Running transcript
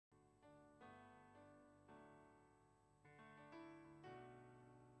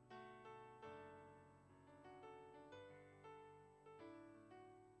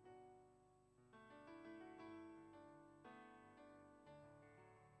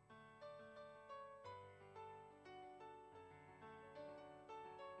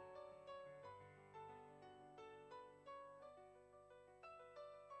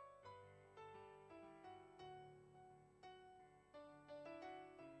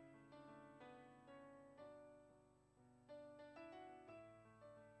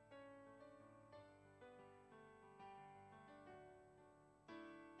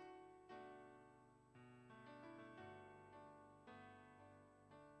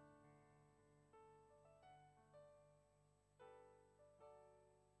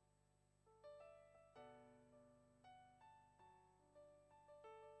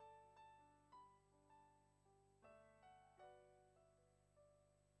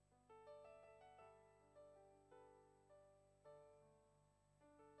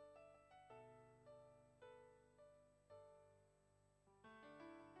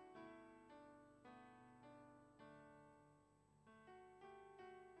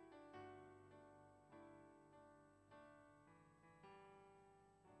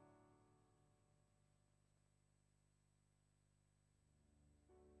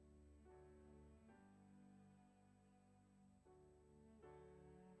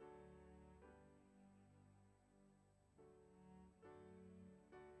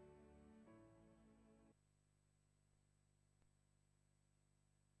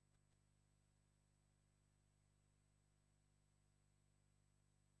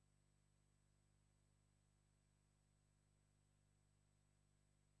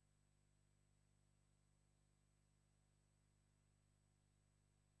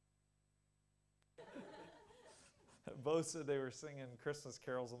Both said they were singing Christmas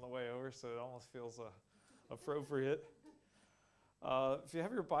carols on the way over, so it almost feels appropriate. If you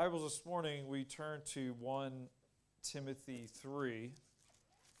have your Bibles this morning, we turn to 1 Timothy 3.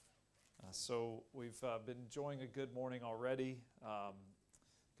 So we've been enjoying a good morning already.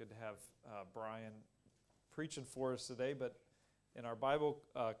 Good to have Brian preaching for us today. But in our Bible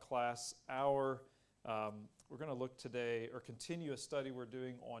class hour, we're going to look today, or continue a study we're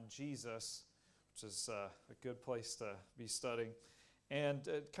doing on Jesus, which is a good place to be studying. And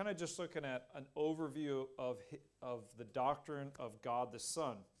kind of just looking at an overview of the doctrine of God the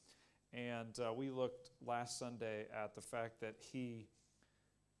Son. And we looked last Sunday at the fact that he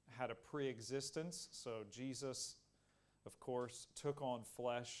had a pre-existence. So Jesus, of course, took on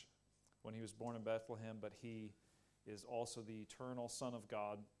flesh when he was born in Bethlehem, but he is also the eternal Son of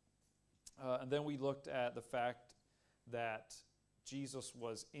God. And then we looked at the fact that Jesus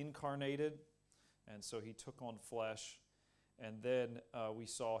was incarnated, and so he took on flesh. And then we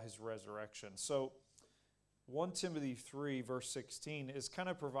saw his resurrection. So 1 Timothy 3, verse 16 is kind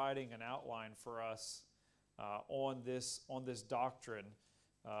of providing an outline for us on this doctrine.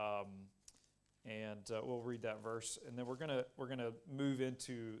 And we'll read that verse. And then we're gonna move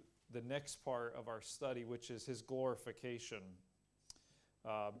into the next part of our study, which is his glorification.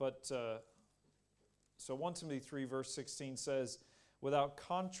 So 1 Timothy 3, verse 16 says, "Without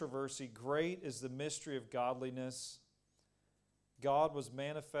controversy, great is the mystery of godliness. God was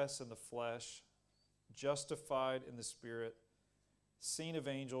manifest in the flesh, justified in the Spirit, seen of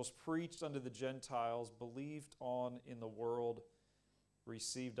angels, preached unto the Gentiles, believed on in the world,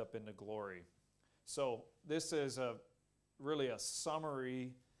 received up into glory." So this is really a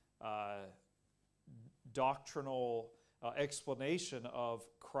summary doctrinal explanation of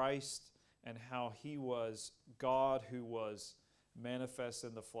Christ and how he was God who was manifest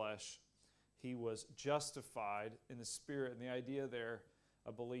in the flesh. He was justified in the Spirit. And the idea there,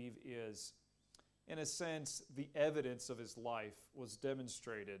 I believe, is, in a sense, the evidence of his life was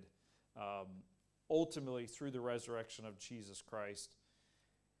demonstrated ultimately through the resurrection of Jesus Christ.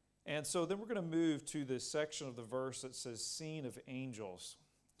 And so then we're going to move to this section of the verse that says, "seen of angels."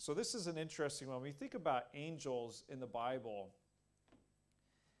 So this is an interesting one. When you think about angels in the Bible,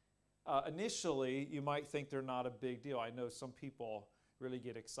 initially you might think they're not a big deal. I know some people really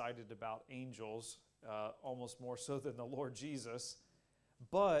get excited about angels, almost more so than the Lord Jesus.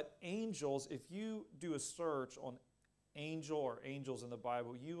 But angels, if you do a search on angel or angels in the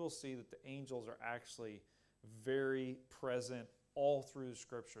Bible, you will see that the angels are actually very present all through the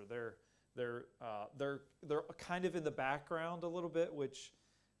Scripture. They're kind of in the background a little bit, which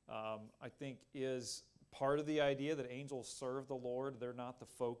I think is part of the idea that angels serve the Lord. They're not the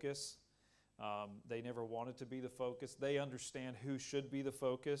focus. They never wanted to be the focus. They understand who should be the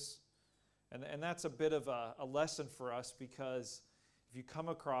focus. And that's a bit of a lesson for us, because if you come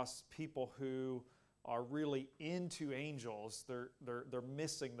across people who are really into angels, they're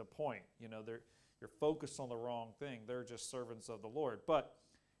missing the point. You know, you're focused on the wrong thing. They're just servants of the Lord. But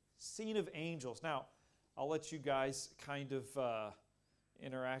seen of angels. Now, I'll let you guys kind of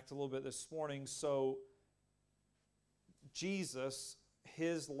interact a little bit this morning. So Jesus,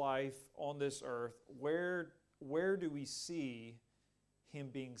 his life on this earth, where do we see him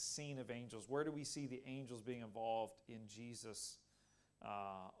being seen of angels? Where do we see the angels being involved in Jesus'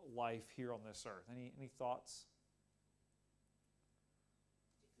 life here on this earth? Any thoughts?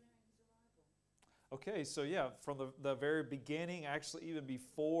 Declaring his arrival. Okay, so yeah, from the very beginning, actually even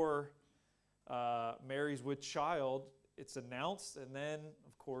before Mary's with child, it's announced, and then,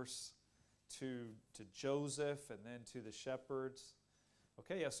 of course, to Joseph, and then to the shepherds.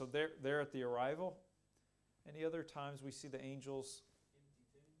 Okay, yeah, so they're at the arrival. Any other times we see the angels? Empty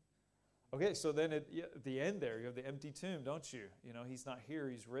tomb. Okay, so then at the end there, you have the empty tomb, don't you? You know, he's not here,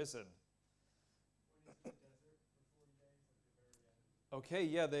 he's risen. When he's in the desert for 40 days at the very end. Okay,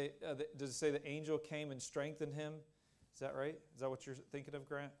 yeah, does it say the angel came and strengthened him? Is that right? Is that what you're thinking of,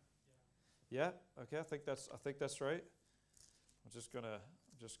 Grant? Yeah. Yeah? Okay, I think that's right. I'm just gonna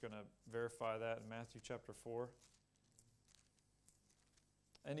verify that in Matthew chapter 4.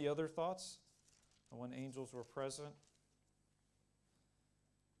 Any other thoughts on when angels were present?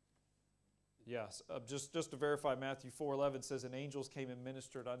 Yes, just to verify, Matthew 4:11 says, "And angels came and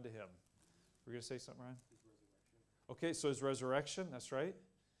ministered unto him." Were you going to say something, Ryan? His resurrection. Okay, so his resurrection, that's right. Would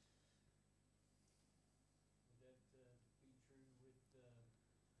that be true with the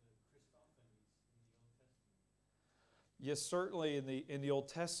Christophanies in the Old Testament? Yes, certainly in the Old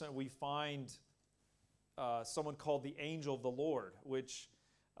Testament we find someone called the angel of the Lord, which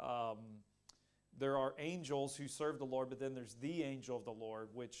there are angels who serve the Lord, but then there's the angel of the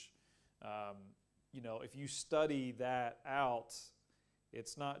Lord, which if you study that out,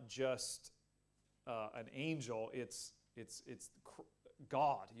 it's not just an angel, it's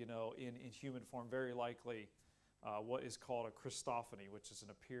God, in human form, very likely what is called a Christophany, which is an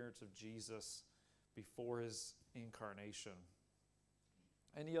appearance of Jesus before his incarnation.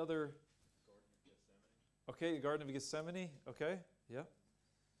 Any other? Okay, the Garden of Gethsemane. Okay, yeah.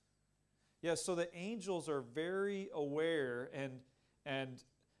 Yeah, so the angels are very aware and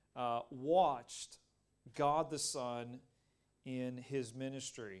watched God the Son in his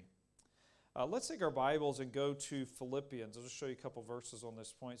ministry. Let's take our Bibles and go to Philippians. I'll just show you a couple verses on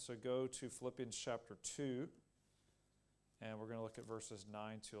this point. So go to Philippians chapter 2, and we're going to look at verses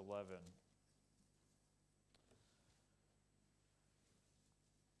 9 to 11.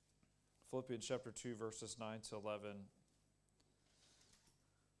 Philippians chapter 2, verses 9 to 11.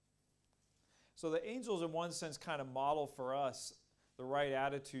 So the angels, in one sense, kind of model for us the right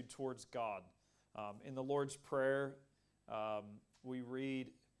attitude towards God. In the Lord's Prayer, we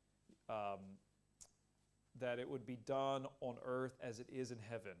read that it would be done on earth as it is in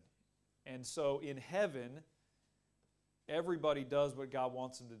heaven. And so in heaven, everybody does what God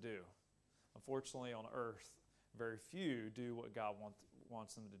wants them to do. Unfortunately, on earth, very few do what God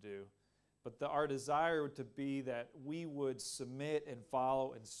wants them to do. But our desire would to be that we would submit and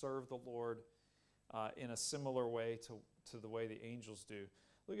follow and serve the Lord in a similar way to the way the angels do.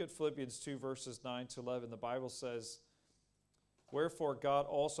 Look at Philippians 2, verses 9 to 11. The Bible says, "Wherefore God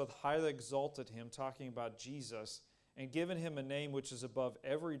also hath highly exalted him," talking about Jesus, "and given him a name which is above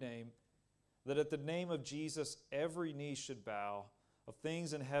every name, that at the name of Jesus every knee should bow, of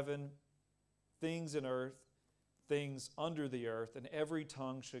things in heaven, things in earth, things under the earth, and every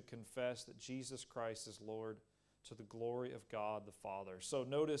tongue should confess that Jesus Christ is Lord, to the glory of God the Father." So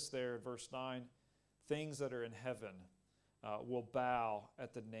notice there in verse 9, things that are in heaven will bow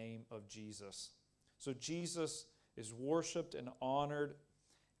at the name of Jesus. So Jesus is worshiped and honored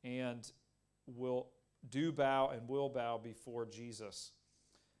and will bow before Jesus.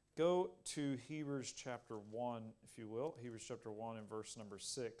 Go to Hebrews chapter 1, if you will. Hebrews chapter 1 and verse number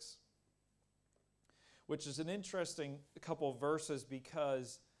 6. Which is an interesting couple of verses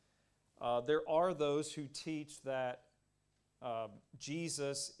because there are those who teach that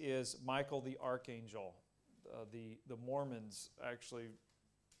Jesus is Michael the Archangel. The Mormons actually,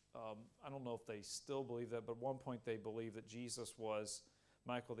 I don't know if they still believe that, but at one point they believed that Jesus was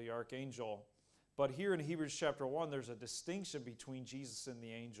Michael the Archangel. But here in Hebrews chapter 1, there's a distinction between Jesus and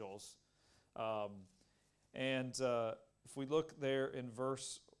the angels. If we look there in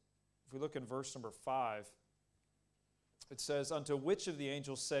verse number 5, it says, "Unto which of the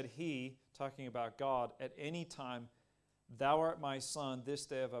angels said he," talking about God, "at any time, Thou art my son, this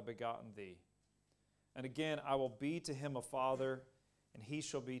day have I begotten thee. And again, I will be to him a father, and he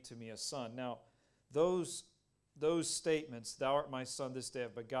shall be to me a son." Now, those statements, "Thou art my son, this day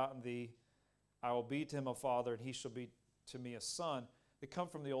have begotten thee, I will be to him a father, and he shall be to me a son," they come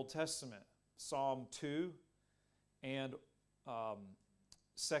from the Old Testament. Psalm 2 and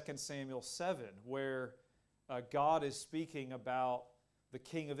 2 Samuel 7, where God is speaking about the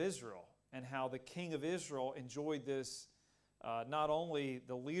king of Israel and how the king of Israel enjoyed this, not only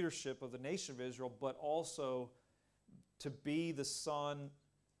the leadership of the nation of Israel, but also to be the son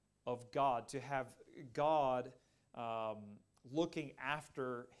of God, to have God looking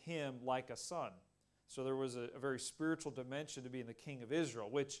after him like a son. So there was a very spiritual dimension to being the king of Israel,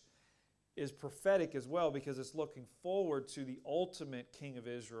 which is prophetic as well because it's looking forward to the ultimate king of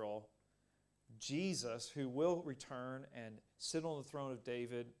Israel, Jesus, who will return and sit on the throne of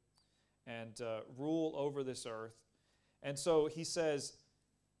David and rule over this earth. And so he says,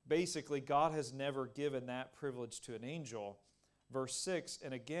 basically, God has never given that privilege to an angel. Verse 6,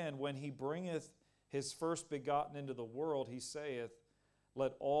 "And again, when he bringeth his first begotten into the world, he saith,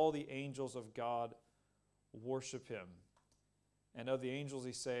 Let all the angels of God worship him. And of the angels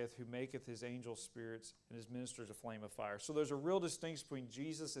he saith, Who maketh his angels spirits and his ministers a flame of fire." So there's a real distinction between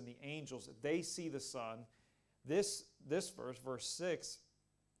Jesus and the angels. They see the Son. This verse, verse 6,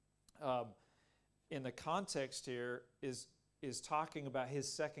 in the context here, is talking about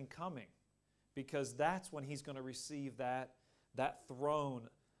his second coming, because that's when he's going to receive that throne,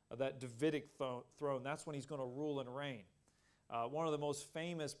 that Davidic throne. That's when he's going to rule and reign. One of the most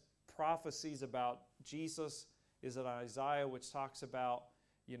famous prophecies about Jesus is in Isaiah, which talks about,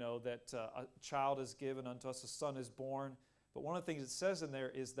 that a child is given unto us, a son is born. But one of the things it says in there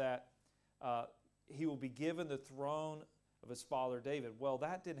is that he will be given the throne of his father David. Well,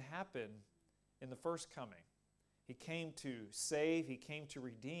 that didn't happen in the first coming. He came to save, he came to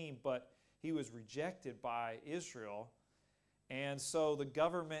redeem, but he was rejected by Israel. And so the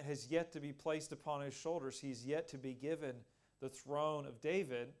government has yet to be placed upon his shoulders. He's yet to be given the throne of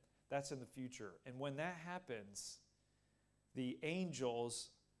David. That's in the future. And when that happens, the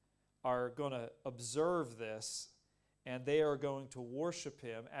angels are going to observe this, and they are going to worship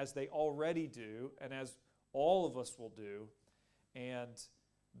him as they already do, and as all of us will do. And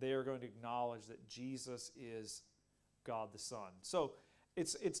they are going to acknowledge that Jesus is God the Son. So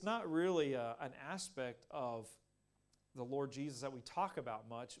it's not really an aspect of the Lord Jesus that we talk about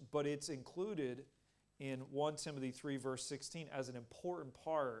much, but it's included in 1 Timothy 3, verse 16 as an important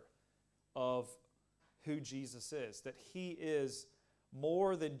part of who Jesus is. That he is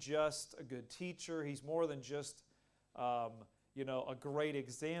more than just a good teacher. He's more than just a great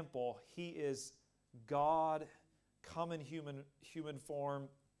example. He is God come in human form,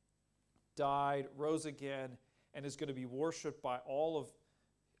 died, rose again, and is going to be worshipped by all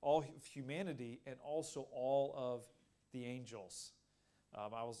of humanity and also all of the angels.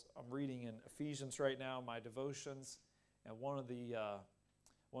 I'm reading in Ephesians right now, my devotions, and one of the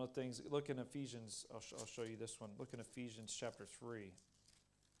things. Look in Ephesians. I'll show you this one. Look in Ephesians chapter 3.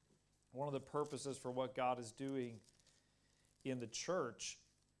 One of the purposes for what God is doing in the church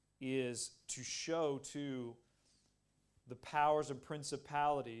is to show to the powers and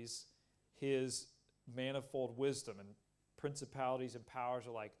principalities his manifold wisdom. And principalities and powers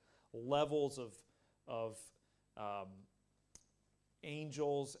are like levels of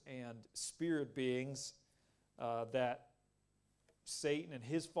angels and spirit beings that Satan and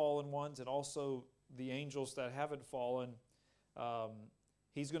his fallen ones, and also the angels that haven't fallen,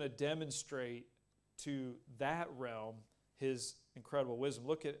 he's going to demonstrate to that realm his incredible wisdom.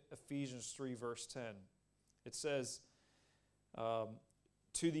 Look at Ephesians 3, verse 10. It says,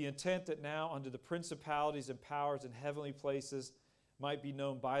 to the intent that now unto the principalities and powers in heavenly places might be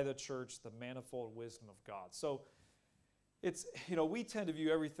known by the church the manifold wisdom of God. So it's, we tend to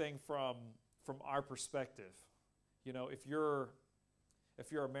view everything from our perspective. If you're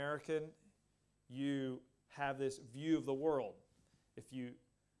American, you have this view of the world. If you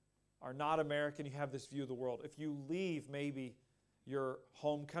are not American, you have this view of the world. If you leave maybe your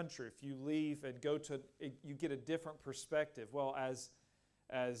home country, if you leave and you get a different perspective. Well,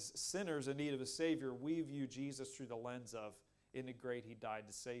 as sinners in need of a Savior, we view Jesus through the lens of, isn't it great he died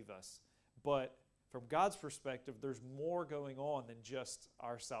to save us? But from God's perspective, there's more going on than just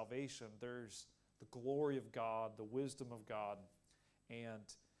our salvation. There's the glory of God, the wisdom of God, and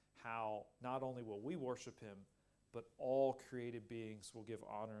how not only will we worship him, but all created beings will give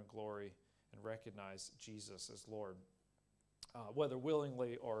honor and glory and recognize Jesus as Lord, whether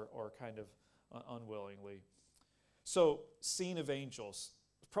willingly or kind of unwillingly. So, scene of angels.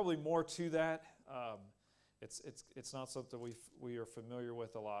 There's probably more to that. It's not something we are familiar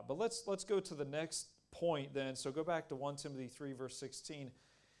with a lot. But let's go to the next point then. So go back to 1 Timothy 3, verse 16,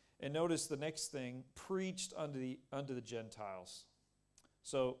 and notice the next thing, preached unto the Gentiles.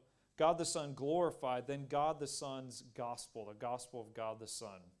 So God the Son glorified, then God the Son's gospel, the gospel of God the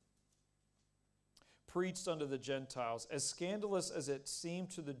Son, preached unto the Gentiles. As scandalous as it seemed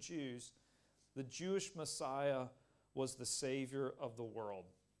to the Jews, the Jewish Messiah was the Savior of the world.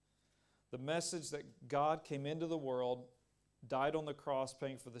 The message that God came into the world, died on the cross,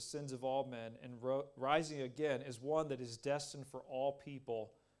 paying for the sins of all men, and rising again is one that is destined for all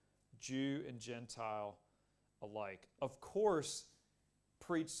people, Jew and Gentile alike. Of course,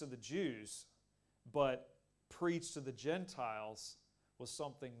 preached to the Jews, but preached to the Gentiles was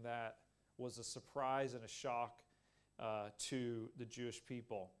something that was a surprise and a shock to the Jewish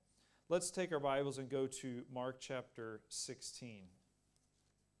people. Let's take our Bibles and go to Mark chapter 16.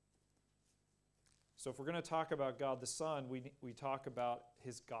 So if we're going to talk about God the Son, we talk about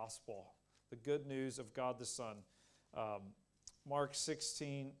his gospel, the good news of God the Son. Mark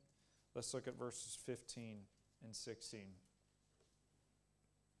 16, let's look at verses 15 and 16.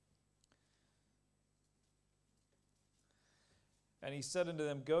 And he said unto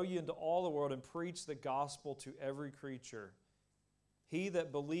them, Go ye into all the world and preach the gospel to every creature. He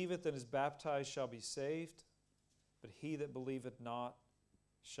that believeth and is baptized shall be saved, but he that believeth not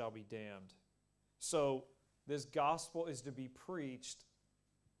shall be damned. So this gospel is to be preached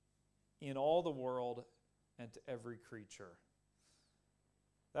in all the world and to every creature.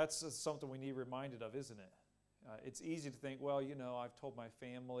 That's something we need reminded of, isn't it? It's easy to think, well, I've told my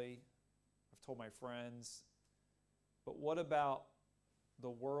family, I've told my friends, but what about the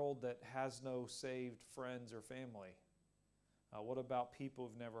world that has no saved friends or family? What about people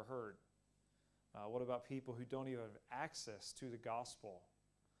who've never heard? What about people who don't even have access to the gospel?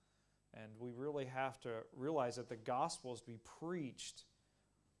 And we really have to realize that the gospel is to be preached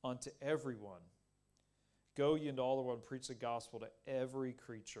unto everyone. Go ye into all the world and preach the gospel to every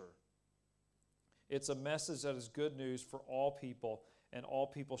creature. It's a message that is good news for all people, and all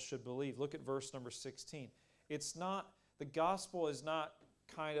people should believe. Look at verse number 16. It's not, the gospel is not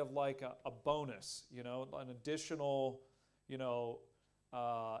kind of like a bonus, an additional,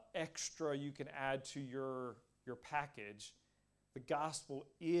 extra you can add to your package. The gospel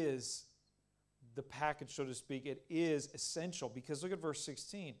is the package, so to speak. It is essential, because look at verse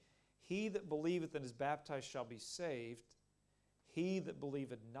 16. He that believeth and is baptized shall be saved. He that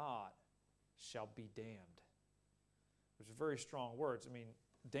believeth not shall be damned. Which are very strong words. I mean,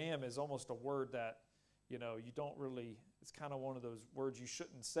 damn is almost a word that, you don't really, it's kind of one of those words you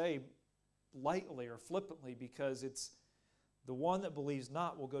shouldn't say lightly or flippantly, because it's the one that believes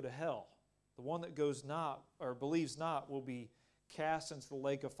not will go to hell. The one that goes not or believes not will be cast into the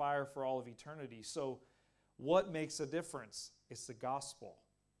lake of fire for all of eternity. So what makes a difference? It's the gospel.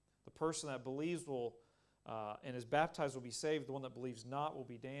 The person that believes will and is baptized will be saved. The one that believes not will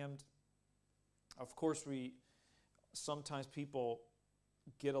be damned. Of course, sometimes people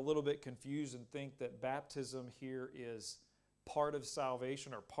get a little bit confused and think that baptism here is part of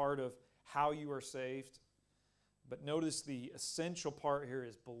salvation or part of how you are saved. But notice the essential part here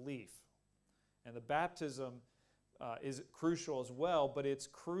is belief. And the baptism is crucial as well, but it's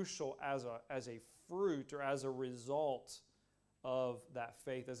crucial as a fruit or as a result of that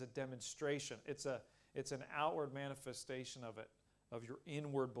faith, as a demonstration. It's an outward manifestation of it, of your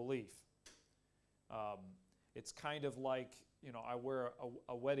inward belief. It's kind of like, I wear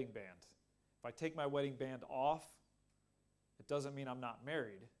a wedding band. If I take my wedding band off, it doesn't mean I'm not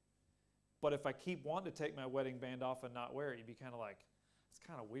married. But if I keep wanting to take my wedding band off and not wear it, you'd be kind of like, it's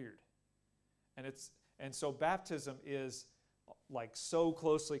kind of weird. And so baptism is like so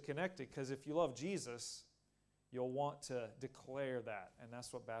closely connected, because if you love Jesus, you'll want to declare that. And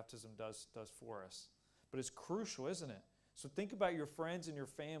that's what baptism does for us. But it's crucial, isn't it? So think about your friends and your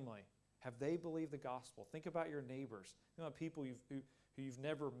family. Have they believed the gospel? Think about your neighbors. Think about people who you've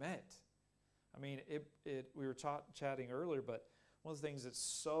never met. I mean, we were chatting earlier, but one of the things that's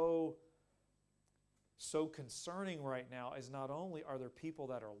so concerning right now is not only are there people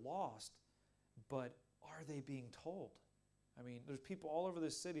that are lost, but are they being told? I mean, there's people all over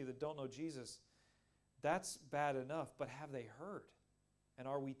this city that don't know Jesus. That's bad enough, but have they heard? And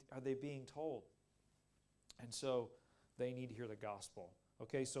are they being told? And so they need to hear the gospel.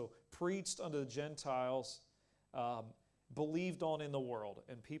 Okay, so preached unto the Gentiles, believed on in the world,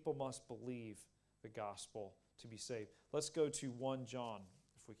 and people must believe the gospel to be saved. Let's go to 1 John,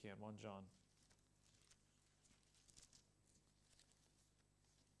 if we can, 1 John.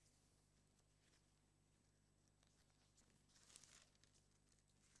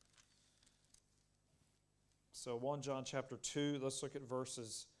 So 1 John chapter 2, let's look at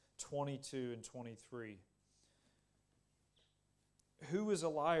verses 22 and 23. Who is a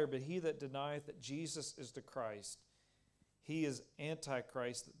liar but he that denieth that Jesus is the Christ? He is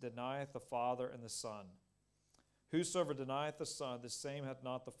Antichrist that denieth the Father and the Son. Whosoever denieth the Son, the same hath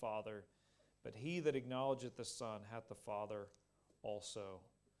not the Father, but he that acknowledgeth the Son hath the Father also.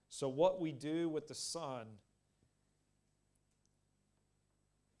 So what we do with the Son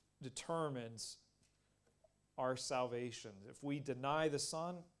determines our salvation. If we deny the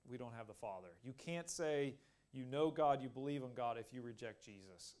Son, we don't have the Father. You can't say you know God, you believe in God if you reject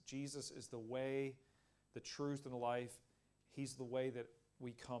Jesus. Jesus is the way, the truth, and the life. He's the way that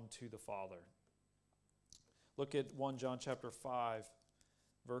we come to the Father. Look at 1 John chapter 5,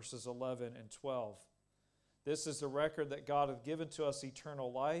 verses 11 and 12. This is the record that God hath given to us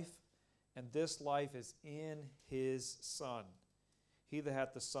eternal life, and this life is in His Son. He that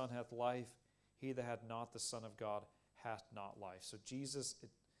hath the Son hath life. He that hath not the Son of God hath not life. So Jesus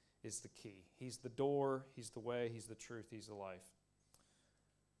is the key. He's the door, He's the way, He's the truth, He's the life.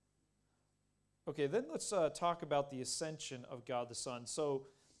 Okay, then let's talk about the ascension of God the Son. So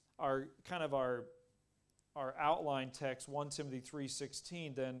our outline text, 1 Timothy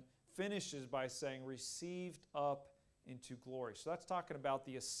 3:16, then finishes by saying, received up into glory. So that's talking about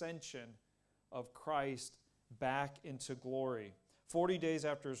the ascension of Christ back into glory. 40 days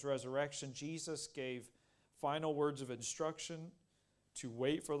after His resurrection, Jesus gave final words of instruction to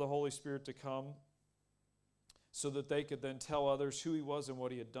wait for the Holy Spirit to come so that they could then tell others who He was and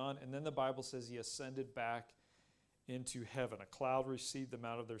what He had done. And then the Bible says He ascended back into heaven. A cloud received them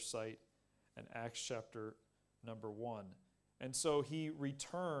out of their sight in Acts chapter number 1. And so He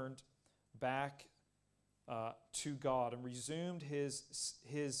returned back to God and resumed His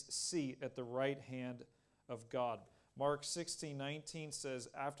seat at the right hand of God. Mark 16:19 says,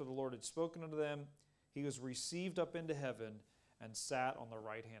 after the Lord had spoken unto them, He was received up into heaven and sat on the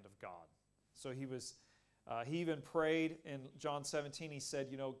right hand of God. So He was He even prayed in John 17, he said,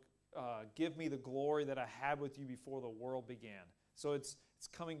 give me the glory that I had with you before the world began. So it's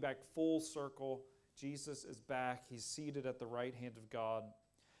coming back full circle. Jesus is back. He's seated at the right hand of God.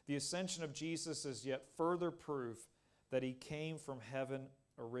 The ascension of Jesus is yet further proof that he came from heaven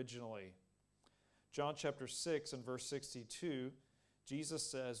originally. John chapter 6 and verse 62, Jesus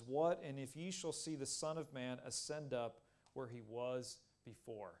says, "What, and if ye shall see the Son of Man ascend up where he was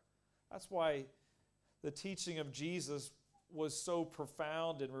before." That's why the teaching of Jesus was so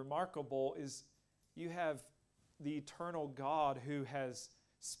profound and remarkable, is you have the eternal God who has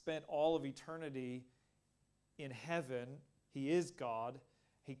spent all of eternity in heaven. He is God.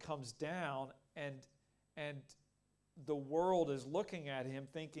 He comes down, and the world is looking at him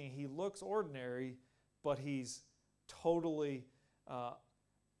thinking he looks ordinary, but he's totally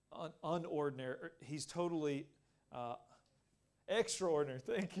unordinary. He's totally extraordinary.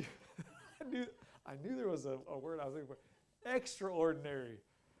 Thank you. I knew there was a word I was looking for. Extraordinary.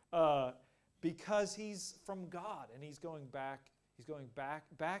 Because he's from God, and he's going back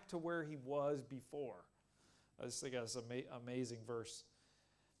to where he was before. I just think that's an amazing verse.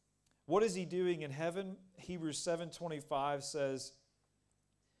 What is he doing in heaven? Hebrews 7:25 says,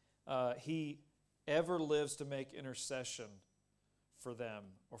 he ever lives to make intercession for them,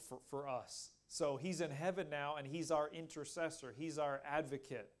 or for us. So he's in heaven now, and he's our intercessor. He's our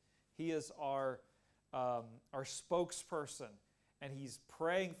advocate. He is our spokesperson. And he's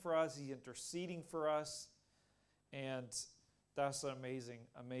praying for us. He's interceding for us. And that's an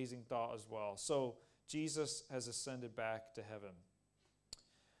amazing thought as well. So Jesus has ascended back to heaven.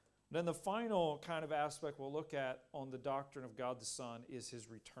 Then the final kind of aspect we'll look at on the doctrine of God the Son is his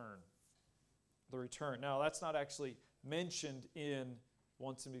return. The return. Now, that's not actually mentioned in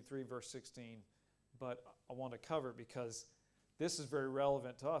 1 Timothy 3, verse 16, but I want to cover it because this is very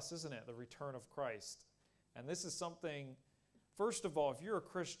relevant to us, isn't it? The return of Christ. And this is something, first of all, if you're a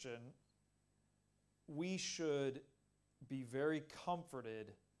Christian, we should be very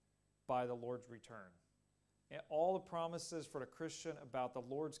comforted by the Lord's return. And all the promises for the Christian about the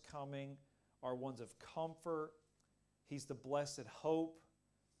Lord's coming are ones of comfort. He's the blessed hope.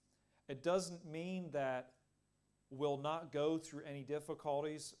 It doesn't mean that we'll not go through any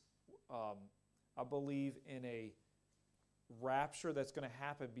difficulties. I believe in a rapture that's going to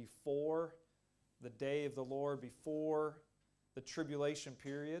happen before the day of the Lord, before the tribulation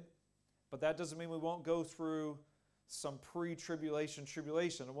period. But that doesn't mean we won't go through some pre-tribulation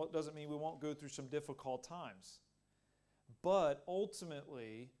tribulation. It doesn't mean we won't go through some difficult times. But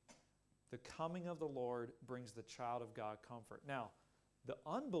ultimately, the coming of the Lord brings the child of God comfort. Now, the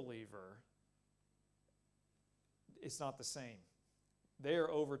unbeliever, it's not the same. They are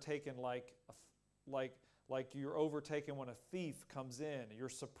overtaken like you're overtaken when a thief comes in. You're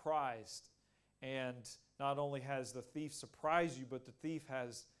surprised. And not only has the thief surprised you, but the thief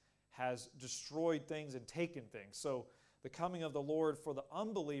has destroyed things and taken things. So the coming of the Lord for the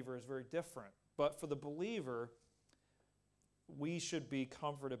unbeliever is very different. But for the believer, we should be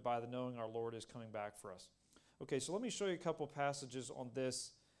comforted by the knowing our Lord is coming back for us. Okay, so let me show you a couple passages on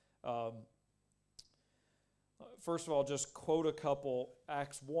this. First of all, just quote a couple.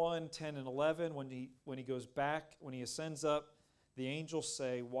 Acts 1, 10, and 11, when he goes back, when he ascends up, the angels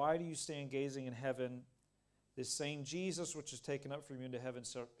say, "Why do you stand gazing in heaven? This same Jesus which is taken up from you into heaven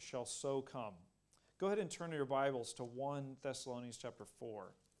shall so come." Go ahead and turn to your Bibles to 1 Thessalonians chapter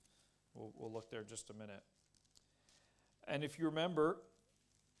 4. We'll look there just a minute. And if you remember,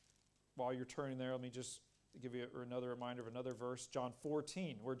 while you're turning there, let me just give you another reminder of another verse, John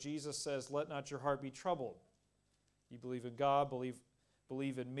 14, where Jesus says, "Let not your heart be troubled. You believe in God,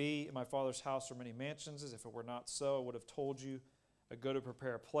 believe in me. In my Father's house are many mansions. If it were not so, I would have told you, I go to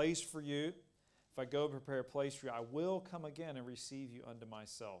prepare a place for you. If I go prepare a place for you, I will come again and receive you unto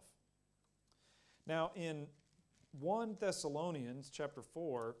myself." Now, in 1 Thessalonians chapter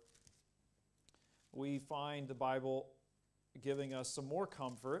 4, we find the Bible giving us some more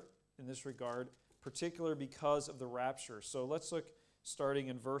comfort in this regard, particularly because of the rapture. So let's look starting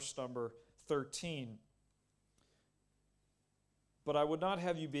in verse number 13. "But I would not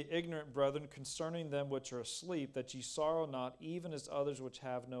have you be ignorant, brethren, concerning them which are asleep, that ye sorrow not, even as others which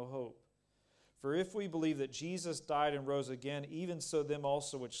have no hope. For if we believe that Jesus died and rose again, even so them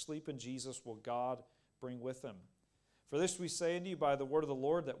also which sleep in Jesus will God bring with him. For this we say unto you by the word of the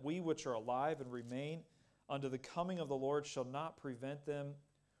Lord, that we which are alive and remain unto the coming of the Lord shall not prevent them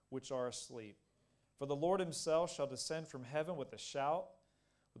which are asleep. For the Lord himself shall descend from heaven with a shout,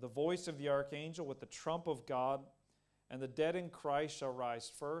 with the voice of the archangel, with the trump of God, and the dead in Christ shall rise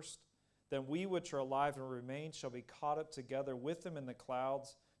first. Then we which are alive and remain shall be caught up together with them in the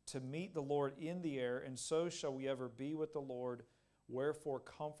clouds to meet the Lord in the air, and so shall we ever be with the Lord. Wherefore,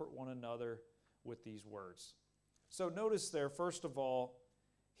 comfort one another with these words. So notice there, first of all,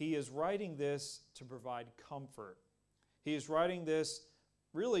 he is writing this to provide comfort. He is writing this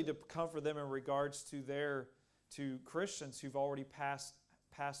really to comfort them in regards to Christians who've already passed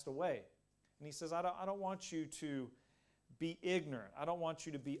away. And he says, I don't want you to be ignorant. I don't want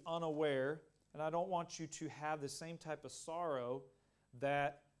you to be unaware. And I don't want you to have the same type of sorrow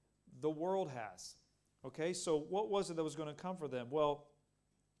that the world has. Okay, so what was it that was going to comfort them? Well,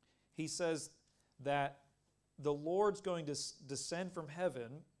 he says that the Lord's going to descend from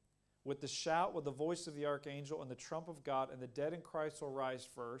heaven with the shout, with the voice of the archangel, and the trump of God, and the dead in Christ will rise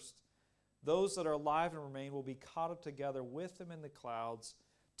first. Those that are alive and remain will be caught up together with him in the clouds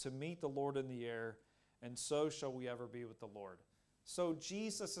to meet the Lord in the air, and so shall we ever be with the Lord. So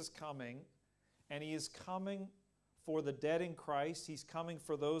Jesus is coming, and he is coming for the dead in Christ. He's coming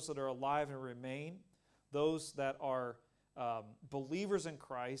for those that are alive and remain, those that are believers in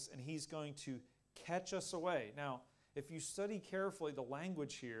Christ, and he's going to catch us away. Now, if you study carefully the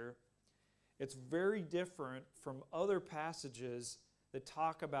language here, it's very different from other passages that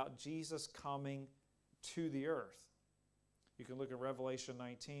talk about Jesus coming to the earth. You can look at Revelation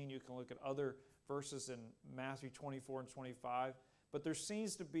 19, you can look at other verses in Matthew 24 and 25, but there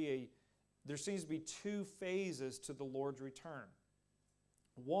seems to be two phases to the Lord's return.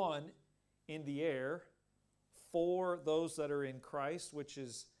 One, in the air, for those that are in Christ, which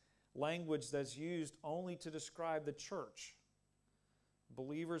is language that's used only to describe the church.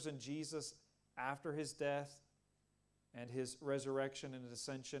 Believers in Jesus after his death and his resurrection and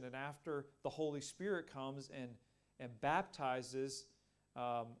ascension, and after the Holy Spirit comes and baptizes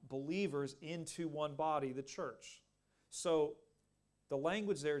believers into one body, the church. So the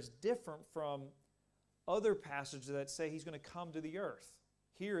language there is different from other passages that say he's going to come to the earth.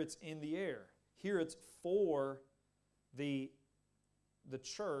 Here it's in the air. Here it's for the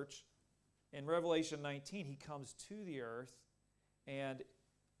church. In Revelation 19, he comes to the earth, and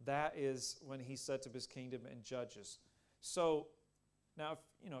that is when he sets up his kingdom and judges. So now, if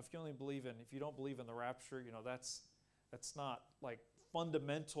you don't believe in the rapture, that's not like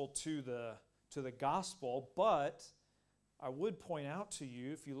fundamental to the gospel. But I would point out to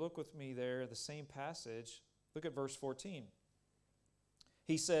you, if you look with me there, the same passage, look at verse 14.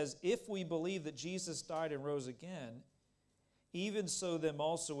 He says, "If we believe that Jesus died and rose again, even so them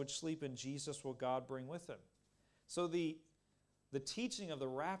also which sleep in Jesus will God bring with him." So the teaching of the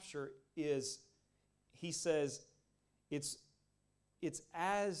rapture is, he says, it's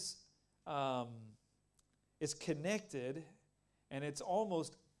connected, and it's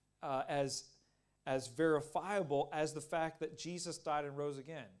almost as verifiable as the fact that Jesus died and rose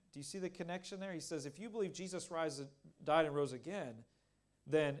again. Do you see the connection there? He says, if you believe Jesus died and rose again,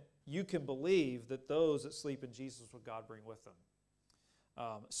 then you can believe that those that sleep in Jesus will God bring with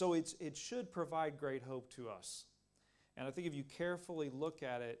them. So it should provide great hope to us. And I think if you carefully look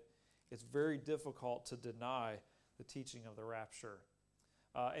at it, it's very difficult to deny the teaching of the rapture.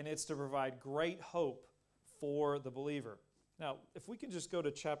 And it's to provide great hope for the believer. Now, if we can just go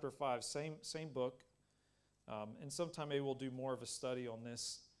to chapter 5, same book, and sometime maybe we'll do more of a study on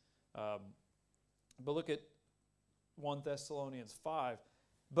this. But look at 1 Thessalonians 5.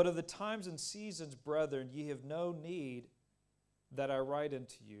 "But of the times and seasons, brethren, ye have no need that I write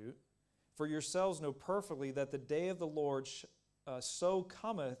unto you, for yourselves know perfectly that the day of the Lord so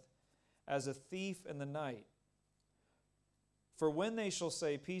cometh as a thief in the night. For when they shall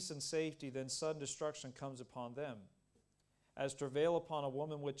say peace and safety, then sudden destruction comes upon them, as travail upon a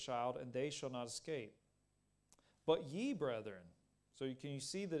woman with child, and they shall not escape. But ye, brethren," so can you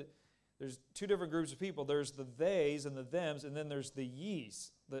see that there's two different groups of people. There's the theys and the thems, and then there's the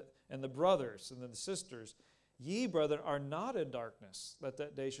ye's, and the brothers and then the sisters. "Ye, brethren, are not in darkness,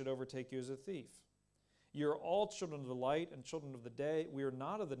 that day should overtake you as a thief. Ye are all children of the light and children of the day. We are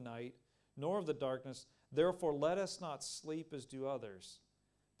not of the night, nor of the darkness. Therefore let us not sleep as do others,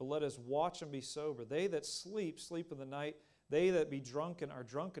 but let us watch and be sober. They that sleep, sleep in the night. They that be drunken are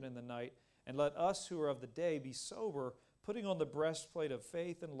drunken in the night. And let us who are of the day be sober, putting on the breastplate of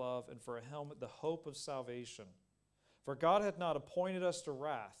faith and love, and for a helmet the hope of salvation. For God hath not appointed us to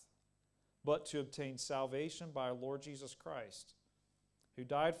wrath, but to obtain salvation by our Lord Jesus Christ, who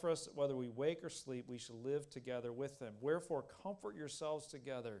died for us, that whether we wake or sleep, we shall live together with him. Wherefore comfort yourselves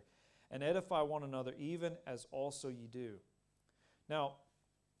together, and edify one another, even as also ye do." Now,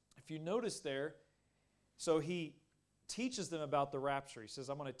 if you notice there, so he teaches them about the rapture. He says,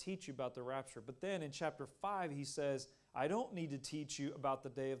 I'm going to teach you about the rapture. But then in chapter 5, he says, I don't need to teach you about the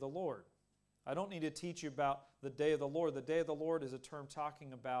day of the Lord. I don't need to teach you about the day of the Lord. The day of the Lord is a term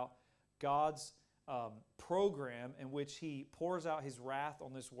talking about God's program in which He pours out His wrath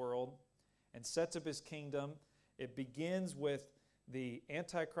on this world and sets up His kingdom. It begins with the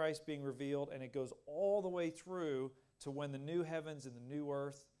Antichrist being revealed, and it goes all the way through to when the new heavens and the new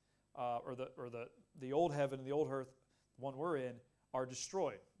earth, or the old heaven and the old earth, the one we're in, are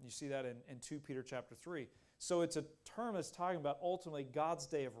destroyed. You see that in 2 Peter chapter 3. So it's a term that's talking about ultimately God's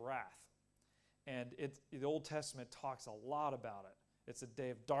day of wrath. And the Old Testament talks a lot about it. It's a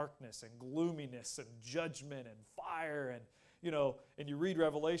day of darkness and gloominess and judgment and fire. And, and you read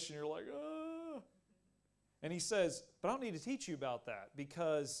Revelation, you're like, ah. And he says, but I don't need to teach you about that,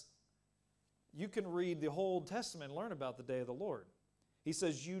 because you can read the whole Old Testament and learn about the day of the Lord. He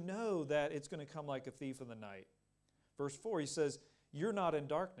says, you know that it's going to come like a thief in the night. Verse 4, he says, you're not in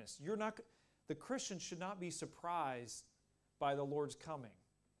darkness. The Christian should not be surprised by the Lord's coming.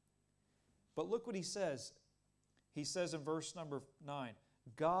 But look what he says. He says in verse number 9,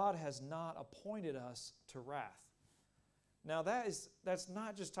 God has not appointed us to wrath. Now that's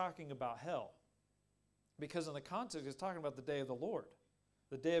not just talking about hell, because in the context it's talking about the day of the Lord,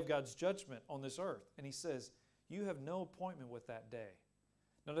 the day of God's judgment on this earth. And he says, you have no appointment with that day.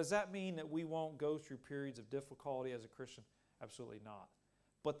 Now, does that mean that we won't go through periods of difficulty as a Christian? Absolutely not.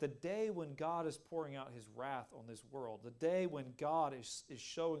 But the day when God is pouring out His wrath on this world, the day when God is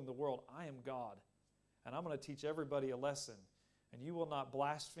showing the world, I am God, and I'm going to teach everybody a lesson, and you will not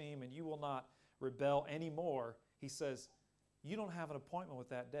blaspheme, and you will not rebel anymore, he says, you don't have an appointment with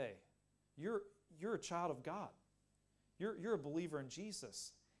that day. You're a child of God. You're a believer in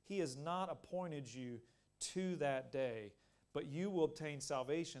Jesus. He has not appointed you to that day, but you will obtain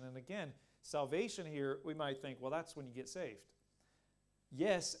salvation. And again, salvation here, we might think, well, that's when you get saved.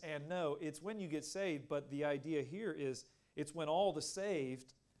 Yes and no. It's when you get saved, but the idea here is it's when all the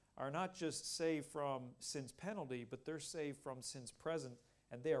saved are not just saved from sin's penalty, but they're saved from sin's present,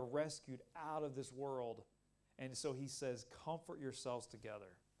 and they are rescued out of this world. And so he says, comfort yourselves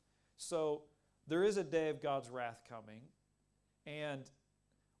together. So there is a day of God's wrath coming, and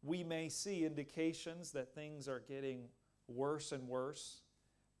we may see indications that things are getting worse and worse.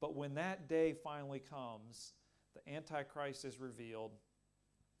 But when that day finally comes, the Antichrist is revealed,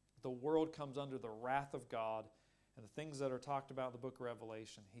 the world comes under the wrath of God, and the things that are talked about in the book of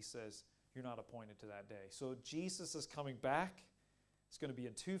Revelation, he says, you're not appointed to that day. So Jesus is coming back. It's going to be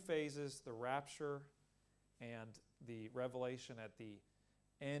in two phases, the rapture and the revelation at the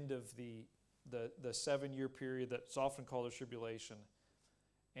end of the 7-year period that's often called the tribulation.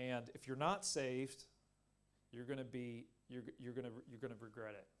 And if you're not saved, you're going to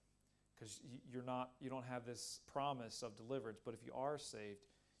regret it, because you don't have this promise of deliverance. But if you are saved,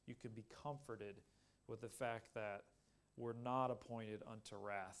 you can be comforted with the fact that we're not appointed unto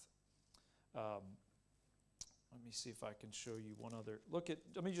wrath. Let me see if I can show you one other.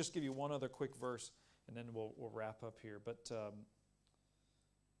 Let me just give you one other quick verse, and then we'll wrap up here. But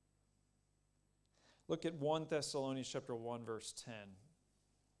look at 1 Thessalonians chapter 1, verse 10.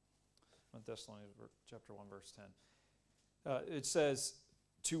 1 Thessalonians chapter 1, verse 10. It says,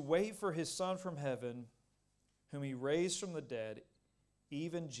 to wait for His Son from heaven, whom He raised from the dead,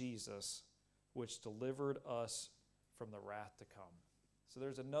 even Jesus, which delivered us from the wrath to come. So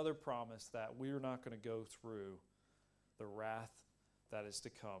there's another promise that we're not going to go through the wrath that is to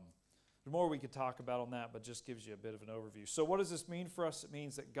come. The more we could talk about on that, but just gives you a bit of an overview. So what does this mean for us? It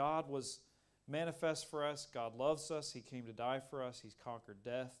means that God was manifest for us. God loves us. He came to die for us. He's conquered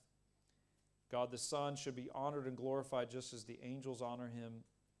death. God the Son should be honored and glorified just as the angels honor Him.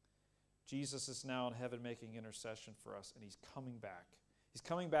 Jesus is now in heaven making intercession for us, and He's coming back. He's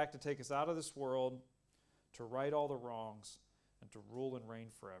coming back to take us out of this world, to right all the wrongs, and to rule and reign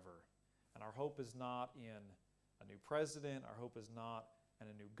forever. And our hope is not in a new president. Our hope is not in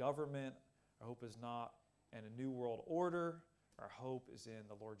a new government. Our hope is not in a new world order. Our hope is in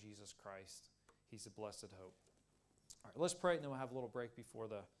the Lord Jesus Christ. He's a blessed hope. All right, let's pray, and then we'll have a little break before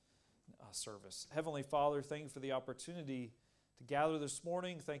the service. Heavenly Father, thank you for the opportunity to gather this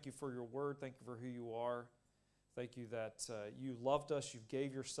morning. Thank you for your word. Thank you for who you are. Thank you that you loved us, you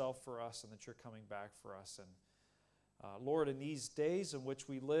gave yourself for us, and that you're coming back for us. And Lord, in these days in which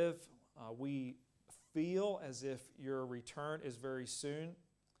we live, we feel as if your return is very soon.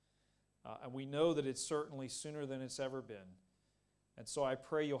 And we know that it's certainly sooner than it's ever been. And so I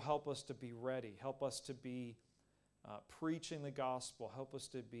pray you'll help us to be ready. Help us to be preaching the gospel. Help us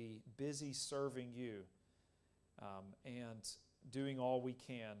to be busy serving you and doing all we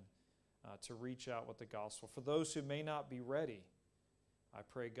can to reach out with the gospel. For those who may not be ready, I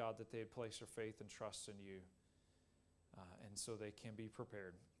pray, God, that they'd place their faith and trust in you, and so they can be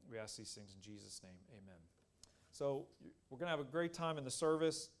prepared. We ask these things in Jesus' name. Amen. So we're going to have a great time in the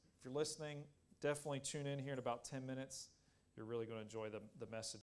service. If you're listening, definitely tune in here in about 10 minutes. You're really going to enjoy the message